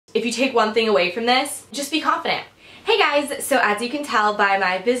If you take one thing away from this, just be confident. Hey guys, so as you can tell by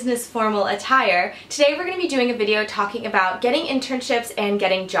my business formal attire, today we're going to be doing a video talking about getting internships and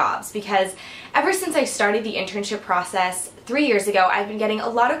getting jobs, because ever since I started the internship process 3 years ago, I've been getting a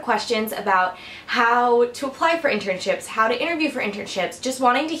lot of questions about how to apply for internships, how to interview for internships, just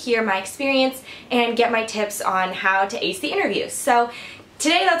wanting to hear my experience and get my tips on how to ace the interviews. So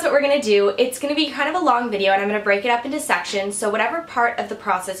today that's what we're going to do. It's going to be kind of a long video and I'm going to break it up into sections, so whatever part of the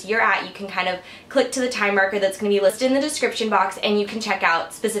process you're at, you can kind of click to the time marker that's going to be listed in the description box and you can check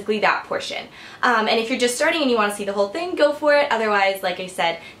out specifically that portion. And if you're just starting and you want to see the whole thing, go for it. Otherwise, like I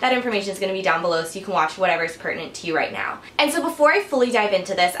said, that information is going to be down below so you can watch whatever is pertinent to you right now. And so before I fully dive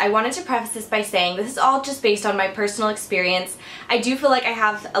into this, I wanted to preface this by saying this is all just based on my personal experience. I do feel like I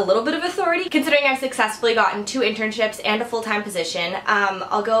have a little bit of authority considering I've successfully gotten 2 internships and a full-time position.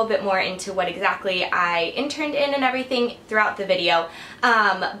 I'll go a bit more into what exactly I interned in and everything throughout the video,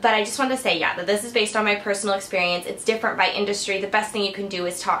 but I just wanted to say, yeah, that this is based on my personal experience. It's different by industry. The best thing you can do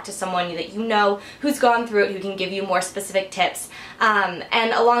is talk to someone that you know who's gone through it, who can give you more specific tips.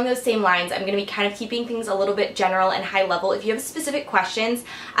 And along those same lines, I'm going to be kind of keeping things a little bit general and high level. If you have specific questions,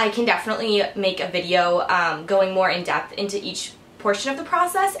 I can definitely make a video going more in depth into each portion of the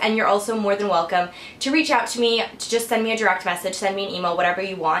process, and you're also more than welcome to reach out to me, to just send me a direct message, send me an email, whatever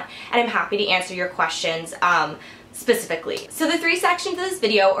you want, and I'm happy to answer your questions specifically. So the 3 sections of this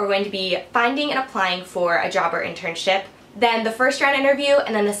video are going to be finding and applying for a job or internship, then the first round interview,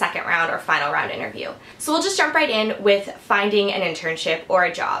 and then the second round or final round interview. So we'll just jump right in with finding an internship or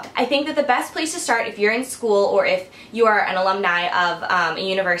a job. I think that the best place to start if you're in school or if you are an alumni of a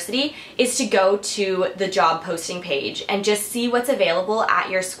university is to go to the job posting page and just see what's available at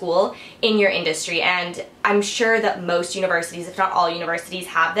your school in your industry. And I'm sure that most universities, if not all universities,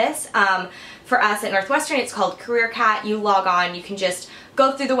 have this. For us at Northwestern, it's called CareerCat. You log on, you can just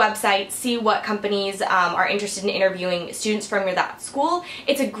go through the website, see what companies are interested in interviewing students from that school.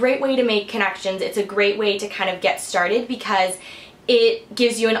 It's a great way to make connections. It's a great way to kind of get started because it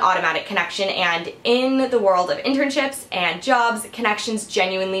gives you an automatic connection, and in the world of internships and jobs, connections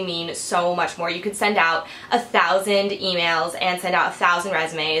genuinely mean so much more. You could send out 1,000 emails and send out 1,000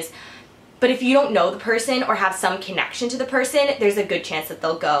 resumes, but if you don't know the person or have some connection to the person, there's a good chance that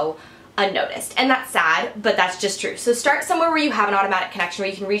they'll go unnoticed. And that's sad, but that's just true. So start somewhere where you have an automatic connection, where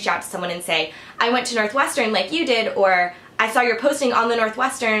you can reach out to someone and say, I went to Northwestern like you did, or I saw your posting on the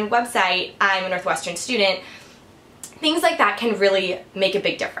Northwestern website, I'm a Northwestern student. Things like that can really make a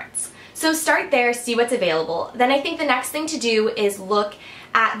big difference. So start there, see what's available. Then I think the next thing to do is look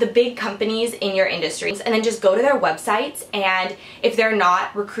at the big companies in your industry and then just go to their websites, and if they're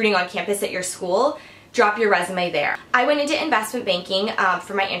not recruiting on campus at your school, drop your resume there. I went into investment banking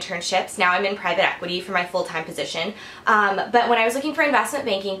for my internships. Now I'm in private equity for my full-time position. But when I was looking for investment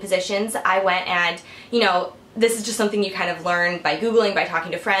banking positions, I went and, you know, this is just something you kind of learn by Googling, by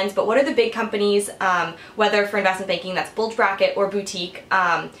talking to friends, but what are the big companies, whether for investment banking that's bulge bracket or boutique,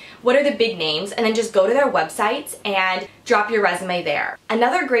 what are the big names, and then just go to their websites and drop your resume there.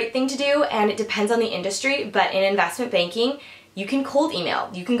 Another great thing to do, and it depends on the industry, but in investment banking, you can cold email.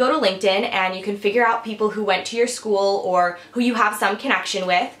 You can go to LinkedIn and you can figure out people who went to your school or who you have some connection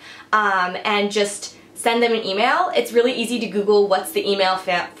with, and just send them an email. It's really easy to Google what's the email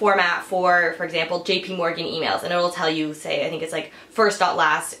format for example, JP Morgan emails, and it'll tell you, say, I think it's like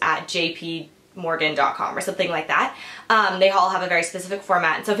first.last@jpmorgan.com or something like that. They all have a very specific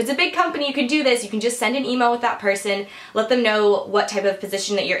format. And so if it's a big company, you can do this. You can just send an email with that person, let them know what type of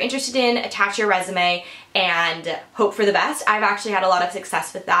position that you're interested in, attach your resume, and hope for the best. I've actually had a lot of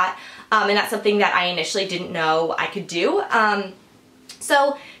success with that, and that's something that I initially didn't know I could do.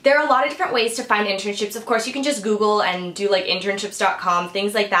 So there are a lot of different ways to find internships. Of course, you can just Google and do like internships.com,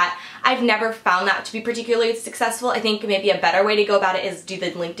 things like that. I've never found that to be particularly successful. I think maybe a better way to go about it is do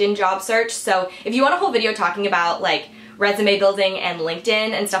the LinkedIn job search. So if you want a whole video talking about like resume building and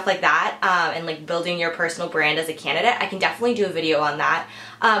LinkedIn and stuff like that, and like building your personal brand as a candidate, I can definitely do a video on that.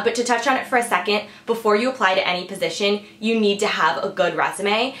 But to touch on it for a second, before you apply to any position, you need to have a good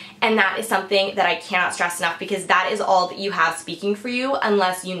resume, and that is something that I cannot stress enough, because that is all that you have speaking for you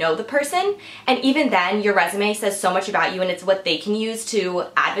unless you know the person, and even then, your resume says so much about you and it's what they can use to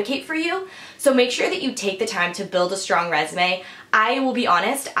advocate for you. So make sure that you take the time to build a strong resume. I will be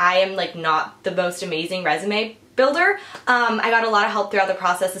honest, I am like not the most amazing resume builder. I got a lot of help throughout the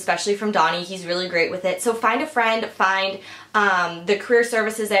process, especially from Donnie. He's really great with it. So find a friend, find the career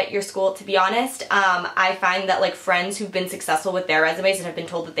services at your school. To be honest, I find that like friends who've been successful with their resumes and have been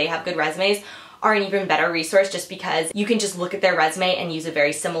told that they have good resumes are an even better resource, just because you can just look at their resume and use a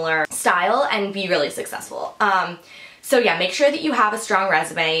very similar style and be really successful. So yeah, make sure that you have a strong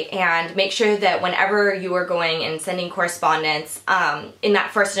resume, and make sure that whenever you are going and sending correspondence, in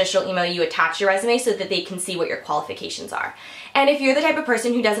that first initial email you attach your resume so that they can see what your qualifications are. And if you're the type of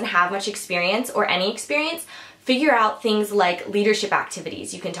person who doesn't have much experience or any experience, figure out things like leadership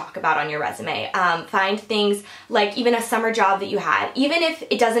activities you can talk about on your resume. Find things like even a summer job that you had. Even if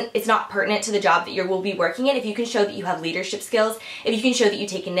it's not pertinent to the job that you will be working in, if you can show that you have leadership skills, if you can show that you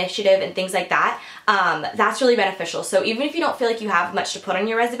take initiative and things like that, that's really beneficial. So even if you don't feel like you have much to put on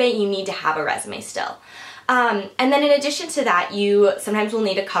your resume, you need to have a resume still. And then in addition to that, you sometimes will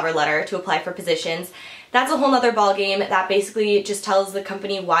need a cover letter to apply for positions. That's a whole nother ballgame. That basically just tells the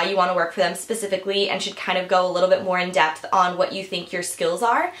company why you want to work for them specifically, and should kind of go a little bit more in depth on what you think your skills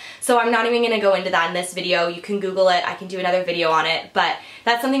are. So I'm not even going to go into that in this video. You can Google it. I can do another video on it, but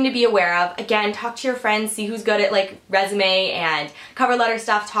that's something to be aware of. Again, talk to your friends, see who's good at like resume and cover letter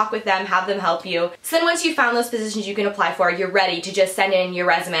stuff, talk with them, have them help you. So then once you've found those positions you can apply for, you're ready to just send in your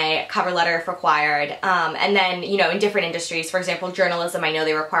resume, cover letter if required, and then, you know, in different industries, for example, journalism, I know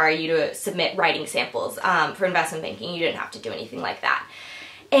they require you to submit writing samples. For investment banking, you didn't have to do anything like that.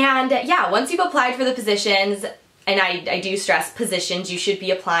 And yeah, once you've applied for the positions, and I do stress positions, you should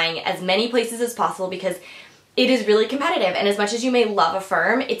be applying as many places as possible because it is really competitive. And as much as you may love a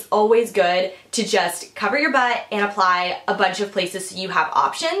firm, it's always good to just cover your butt and apply a bunch of places so you have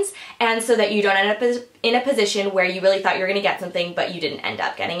options, and so that you don't end up in a position where you really thought you were going to get something but you didn't end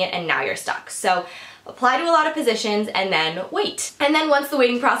up getting it and now you're stuck. So apply to a lot of positions and then wait. And then once the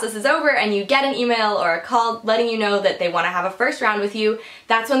waiting process is over and you get an email or a call letting you know that they want to have a first round with you,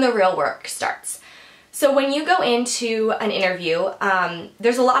 that's when the real work starts. So when you go into an interview,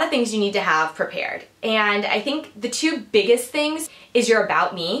 there's a lot of things you need to have prepared. And I think the two biggest things is your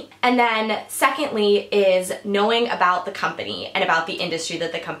about me, and then secondly is knowing about the company and about the industry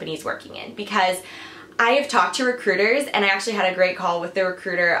that the company is working in. Because I have talked to recruiters, and I actually had a great call with the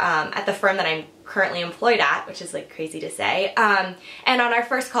recruiter at the firm that I'm currently employed at, which is like crazy to say. And on our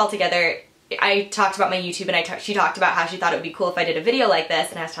first call together, I talked about my YouTube, and she talked about how she thought it would be cool if I did a video like this,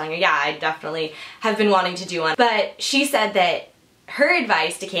 and I was telling her, yeah, I definitely have been wanting to do one. But she said that her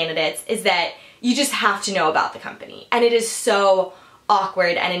advice to candidates is that you just have to know about the company. And it is so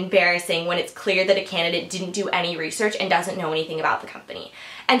awkward and embarrassing when it's clear that a candidate didn't do any research and doesn't know anything about the company.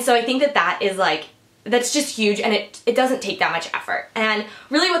 And so I think that that is like, that's just huge, and it doesn't take that much effort. And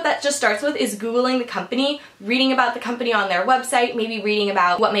really what that just starts with is Googling the company, reading about the company on their website, maybe reading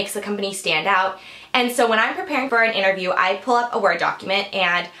about what makes the company stand out. And so when I'm preparing for an interview, I pull up a Word document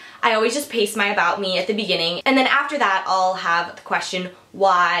and I always just paste my about me at the beginning. And then after that, I'll have the question,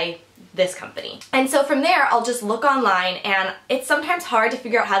 why this company? And so from there, I'll just look online, and it's sometimes hard to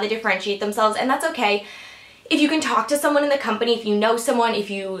figure out how they differentiate themselves, and that's okay. If you can talk to someone in the company, if you know someone, if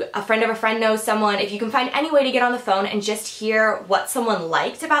a friend of a friend knows someone, if you can find any way to get on the phone and just hear what someone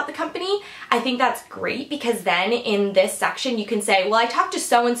liked about the company, I think that's great, because then in this section you can say, well, I talked to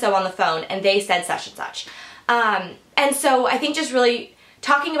so-and-so on the phone and they said such and such. And so I think just really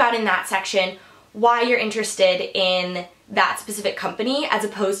talking about in that section why you're interested in that specific company as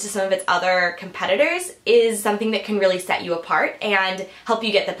opposed to some of its other competitors is something that can really set you apart and help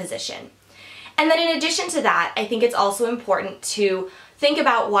you get the position. And then in addition to that, I think it's also important to think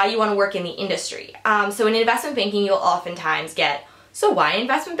about why you want to work in the industry. So in investment banking, you'll oftentimes get, so why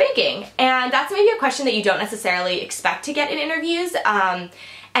investment banking? And that's maybe a question that you don't necessarily expect to get in interviews. And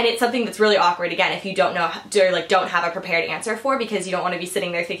it's something that's really awkward, again, if you don't know, or like don't have a prepared answer for, because you don't want to be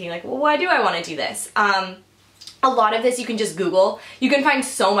sitting there thinking like, well, why do I want to do this? A lot of this you can just Google. You can find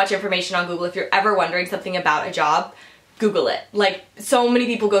so much information on Google. If you're ever wondering something about a job, Google it. Like, so many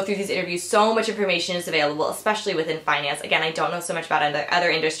people go through these interviews, so much information is available, especially within finance. Again, I don't know so much about other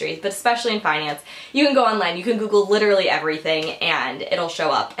industries, but especially in finance, you can go online, you can Google literally everything, and it'll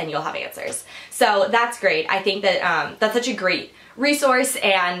show up and you'll have answers. So that's great. I think that that's such a great resource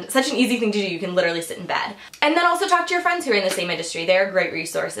and such an easy thing to do. You can literally sit in bed. And then also talk to your friends who are in the same industry. They're great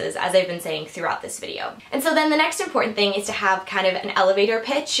resources, as I've been saying throughout this video. And so then the next important thing is to have kind of an elevator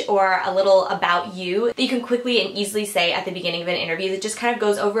pitch or a little about you that you can quickly and easily say at the beginning of an interview that just kind of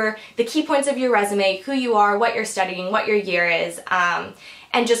goes over the key points of your resume, who you are, what you're studying, what your year is,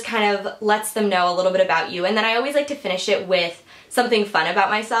 and just kind of lets them know a little bit about you. And then I always like to finish it with something fun about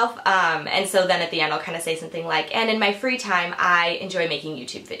myself, and so then at the end I'll kind of say something like, and in my free time I enjoy making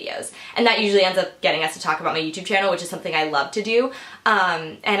YouTube videos. And that usually ends up getting us to talk about my YouTube channel, which is something I love to do,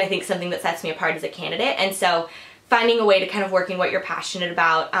 and I think something that sets me apart as a candidate. And so finding a way to kind of work in what you're passionate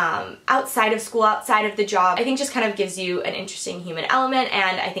about outside of school, outside of the job, I think just kind of gives you an interesting human element,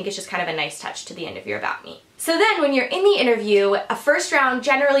 and I think it's just kind of a nice touch to the end of your About Me. So then when you're in the interview, a first round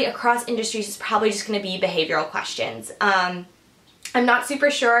generally across industries is probably just going to be behavioral questions. I'm not super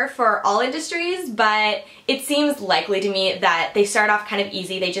sure for all industries, but it seems likely to me that they start off kind of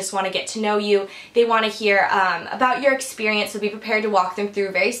easy. They just want to get to know you. They want to hear about your experience, so be prepared to walk them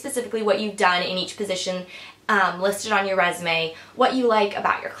through very specifically what you've done in each position listed on your resume, what you like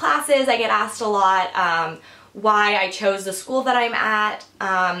about your classes. I get asked a lot, why I chose the school that I'm at.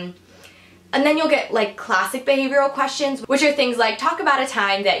 And then you'll get like classic behavioral questions, which are things like, talk about a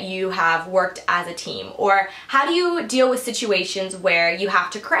time that you have worked as a team, or how do you deal with situations where you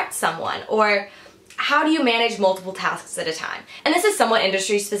have to correct someone, or how do you manage multiple tasks at a time? And this is somewhat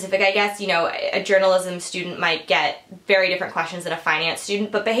industry specific, I guess. You know, a journalism student might get very different questions than a finance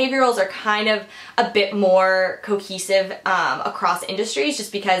student, but behaviorals are kind of a bit more cohesive across industries,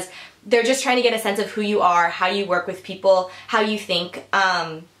 just because they're just trying to get a sense of who you are, how you work with people, how you think.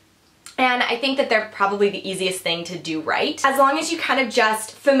 And I think that they're probably the easiest thing to do right. As long as you kind of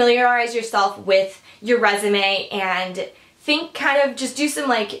just familiarize yourself with your resume and think, kind of just do some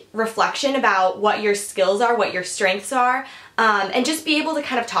like reflection about what your skills are, what your strengths are, and just be able to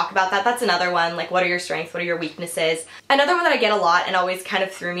kind of talk about that. That's another one, like what are your strengths, what are your weaknesses? Another one that I get a lot and always kind of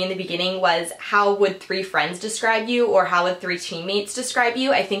threw me in the beginning was, how would 3 friends describe you, or how would 3 teammates describe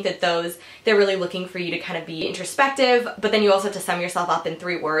you? I think that they're really looking for you to kind of be introspective, but then you also have to sum yourself up in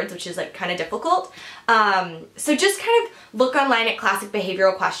 3 words, which is like kind of difficult. So just kind of look online at classic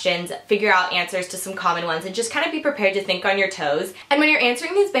behavioral questions, figure out answers to some common ones, and just kind of be prepared to think on your toes. And when you're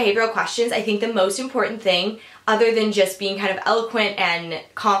answering these behavioral questions, I think the most important thing, other than just being kind of eloquent and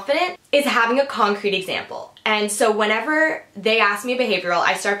confident, is having a concrete example. And so whenever they ask me a behavioral,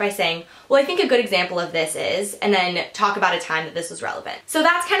 I start by saying, well, I think a good example of this is, and then talk about a time that this was relevant. So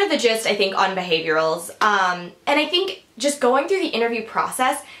that's kind of the gist, I think, on behaviorals. And I think just going through the interview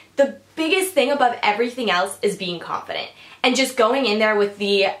process, the biggest thing above everything else is being confident. And just going in there with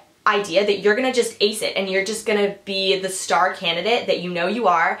the idea that you're gonna just ace it and you're just gonna be the star candidate that you know you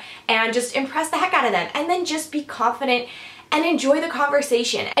are, and just impress the heck out of them. And then just be confident and enjoy the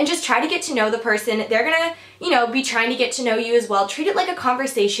conversation and just try to get to know the person. They're gonna, you know, be trying to get to know you as well. Treat it like a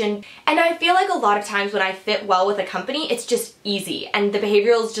conversation. And I feel like a lot of times when I fit well with a company, it's just easy and the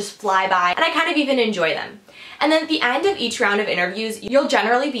behaviorals just fly by, and I kind of even enjoy them. And then at the end of each round of interviews, you'll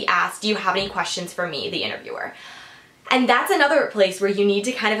generally be asked, do you have any questions for me, the interviewer? And that's another place where you need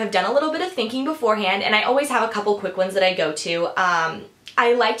to kind of have done a little bit of thinking beforehand, and I always have a couple quick ones that I go to.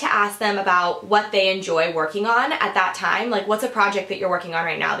 I like to ask them about what they enjoy working on at that time. Like, what's a project that you're working on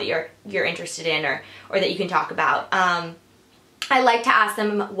right now that you're interested in, or that you can talk about. I like to ask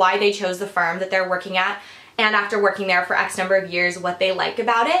them why they chose the firm that they're working at, and after working there for X number of years, what they like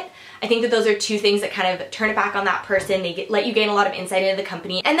about it. I think that those are 2 things that kind of turn it back on that person. They let you gain a lot of insight into the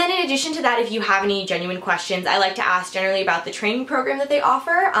company. And then in addition to that, if you have any genuine questions, I like to ask generally about the training program that they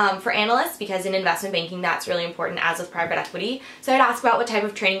offer for analysts, because in investment banking, that's really important, as with private equity. So I'd ask about what type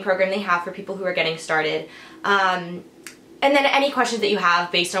of training program they have for people who are getting started. And then any questions that you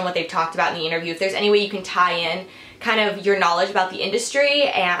have based on what they've talked about in the interview, if there's any way you can tie in kind of your knowledge about the industry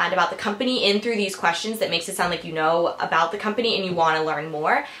and about the company in through these questions that makes it sound like you know about the company and you want to learn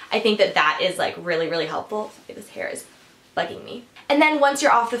more, I think that that is like really, really helpful. Sorry, this hair is bugging me. And then once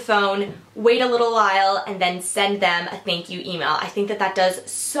you're off the phone, wait a little while and then send them a thank you email. I think that that does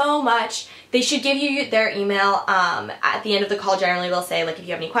so much. They should give you their email at the end of the call. Generally, they'll say, like, if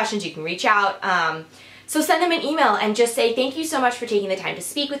you have any questions, you can reach out. So send them an email and just say, thank you so much for taking the time to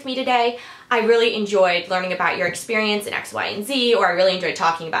speak with me today. I really enjoyed learning about your experience in X, Y, and Z, or I really enjoyed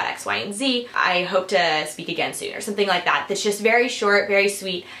talking about X, Y, and Z. I hope to speak again soon, or something like that. That's just very short, very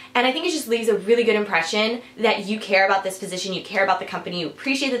sweet, and I think it just leaves a really good impression that you care about this position, you care about the company, you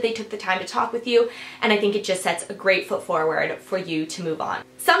appreciate that they took the time to talk with you, and I think it just sets a great foot forward for you to move on.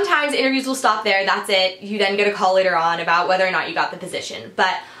 Sometimes interviews will stop there, that's it. You then get a call later on about whether or not you got the position,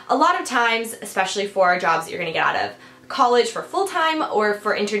 but a lot of times, especially for jobs that you're gonna get out of college for full-time or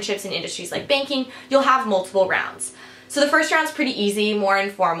for internships in industries like banking, you'll have multiple rounds. So the first round's pretty easy, more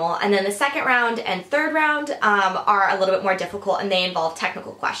informal, and then the second round and third round are a little bit more difficult, and they involve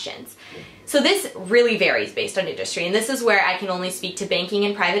technical questions. So this really varies based on industry, and this is where I can only speak to banking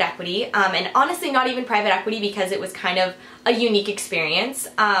and private equity, and honestly not even private equity because it was kind of a unique experience.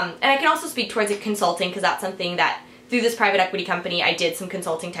 And I can also speak towards consulting because that's something that through this private equity company I did some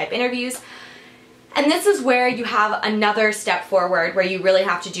consulting type interviews. And this is where you have another step forward where you really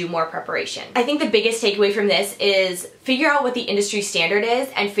have to do more preparation. I think the biggest takeaway from this is figure out what the industry standard is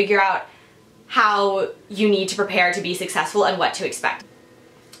and figure out how you need to prepare to be successful and what to expect.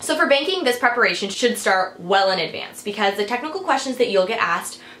 So for banking, this preparation should start well in advance because the technical questions that you'll get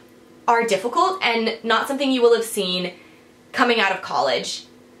asked are difficult and not something you will have seen coming out of college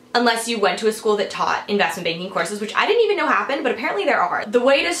unless you went to a school that taught investment banking courses, which I didn't even know happened, but apparently there are. The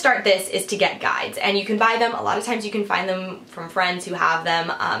way to start this is to get guides, and you can buy them. A lot of times you can find them from friends who have them,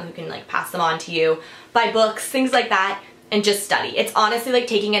 who can like pass them on to you, buy books, things like that, and just study. It's honestly like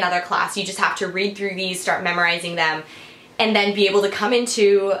taking another class. You just have to read through these, start memorizing them, and then be able to come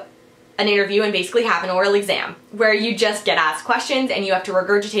into an interview and basically have an oral exam where you just get asked questions and you have to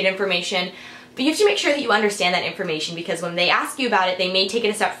regurgitate information. But you have to make sure that you understand that information because when they ask you about it, they may take it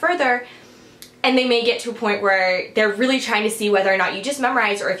a step further and they may get to a point where they're really trying to see whether or not you just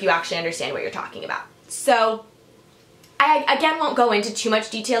memorize or if you actually understand what you're talking about. So I, again, won't go into too much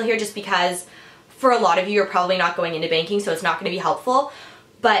detail here just because for a lot of you are probably not going into banking, so it's not going to be helpful.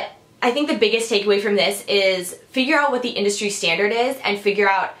 But I think the biggest takeaway from this is figure out what the industry standard is and figure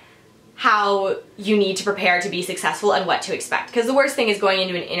out how you need to prepare to be successful and what to expect. Because the worst thing is going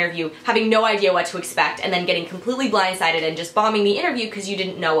into an interview, having no idea what to expect, and then getting completely blindsided and just bombing the interview because you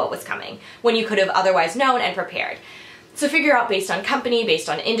didn't know what was coming, when you could have otherwise known and prepared. So figure out based on company, based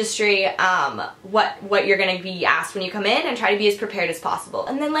on industry, what you're gonna be asked when you come in and try to be as prepared as possible.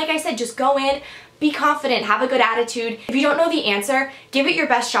 And then like I said, just go in, be confident, have a good attitude. If you don't know the answer, give it your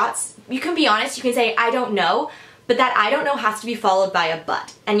best shots. You can be honest, you can say, I don't know, but that I don't know has to be followed by a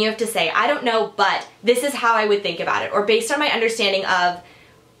but. And you have to say, I don't know, but this is how I would think about it. Or based on my understanding of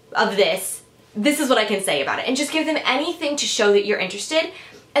this is what I can say about it. And just give them anything to show that you're interested.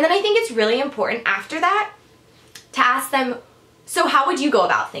 And then I think it's really important after that to ask them, so how would you go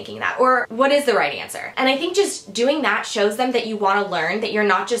about thinking that? Or what is the right answer? And I think just doing that shows them that you want to learn, that you're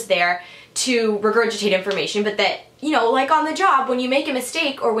not just there to regurgitate information, but that, you know, like on the job, when you make a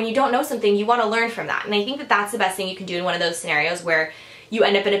mistake or when you don't know something, you want to learn from that. And I think that that's the best thing you can do in one of those scenarios where you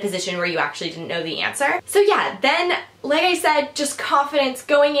end up in a position where you actually didn't know the answer. So yeah, then, like I said, just confidence,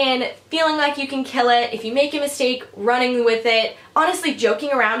 going in, feeling like you can kill it. If you make a mistake, running with it. Honestly,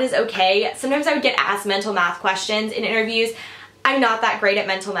 joking around is okay. Sometimes I would get asked mental math questions in interviews. I'm not that great at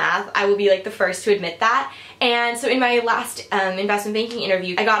mental math. I will be like the first to admit that. And so in my last investment banking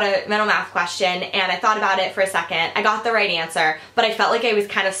interview, I got a mental math question and I thought about it for a second. I got the right answer, but I felt like I was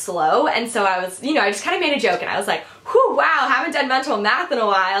kind of slow. And so I was, you know, I just kind of made a joke and I was like, whew, wow, haven't done mental math in a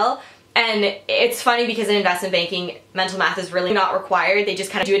while. And it's funny because in investment banking, mental math is really not required. They just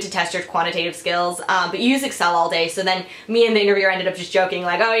kind of do it to test your quantitative skills. But you use Excel all day. So then me and the interviewer ended up just joking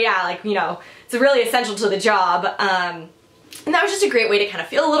like, oh yeah, like, you know, it's really essential to the job. And that was just a great way to kind of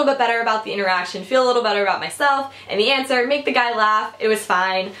feel a little bit better about the interaction, feel a little better about myself and the answer, make the guy laugh. It was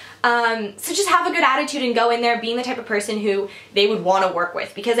fine. So just have a good attitude and go in there being the type of person who they would want to work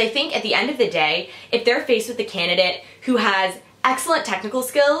with. Because I think at the end of the day, if they're faced with a candidate who has excellent technical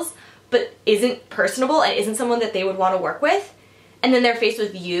skills, but isn't personable and isn't someone that they would want to work with, and then they're faced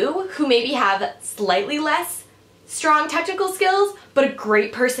with you who maybe have slightly less strong technical skills, but a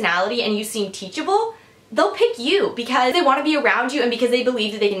great personality and you seem teachable, they'll pick you because they want to be around you and because they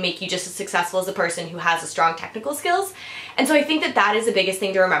believe that they can make you just as successful as a person who has a strong technical skills. And so I think that that is the biggest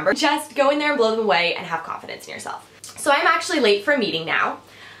thing to remember. Just go in there and blow them away and have confidence in yourself. So I'm actually late for a meeting now,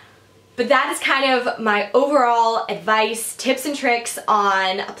 but that is kind of my overall advice, tips and tricks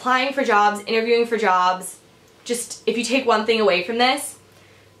on applying for jobs, interviewing for jobs. Just if you take one thing away from this,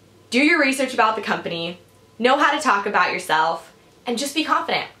 do your research about the company, know how to talk about yourself, and just be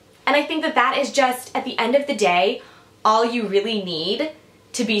confident. And I think that that is just, at the end of the day, all you really need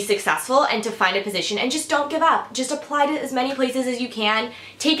to be successful and to find a position. And just don't give up. Just apply to as many places as you can.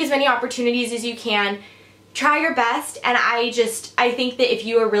 Take as many opportunities as you can. Try your best. And I think that if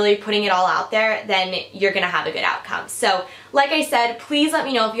you are really putting it all out there, then you're going to have a good outcome. So, like I said, please let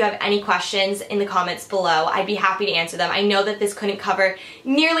me know if you have any questions in the comments below. I'd be happy to answer them. I know that this couldn't cover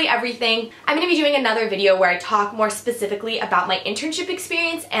nearly everything. I'm going to be doing another video where I talk more specifically about my internship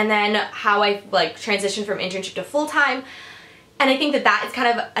experience and then how I transitioned from internship to full-time. And I think that that is kind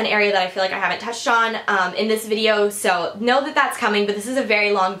of an area that I feel like I haven't touched on in this video, so know that that's coming, but this is a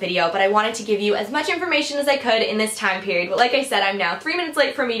very long video, but I wanted to give you as much information as I could in this time period. But like I said, I'm now 3 minutes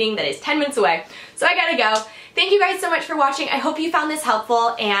late for a meeting that is 10 minutes away, so I gotta go. Thank you guys so much for watching. I hope you found this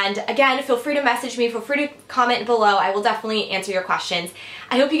helpful, and again, feel free to message me, feel free to comment below. I will definitely answer your questions.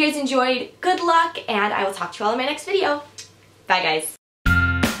 I hope you guys enjoyed. Good luck, and I will talk to you all in my next video. Bye, guys.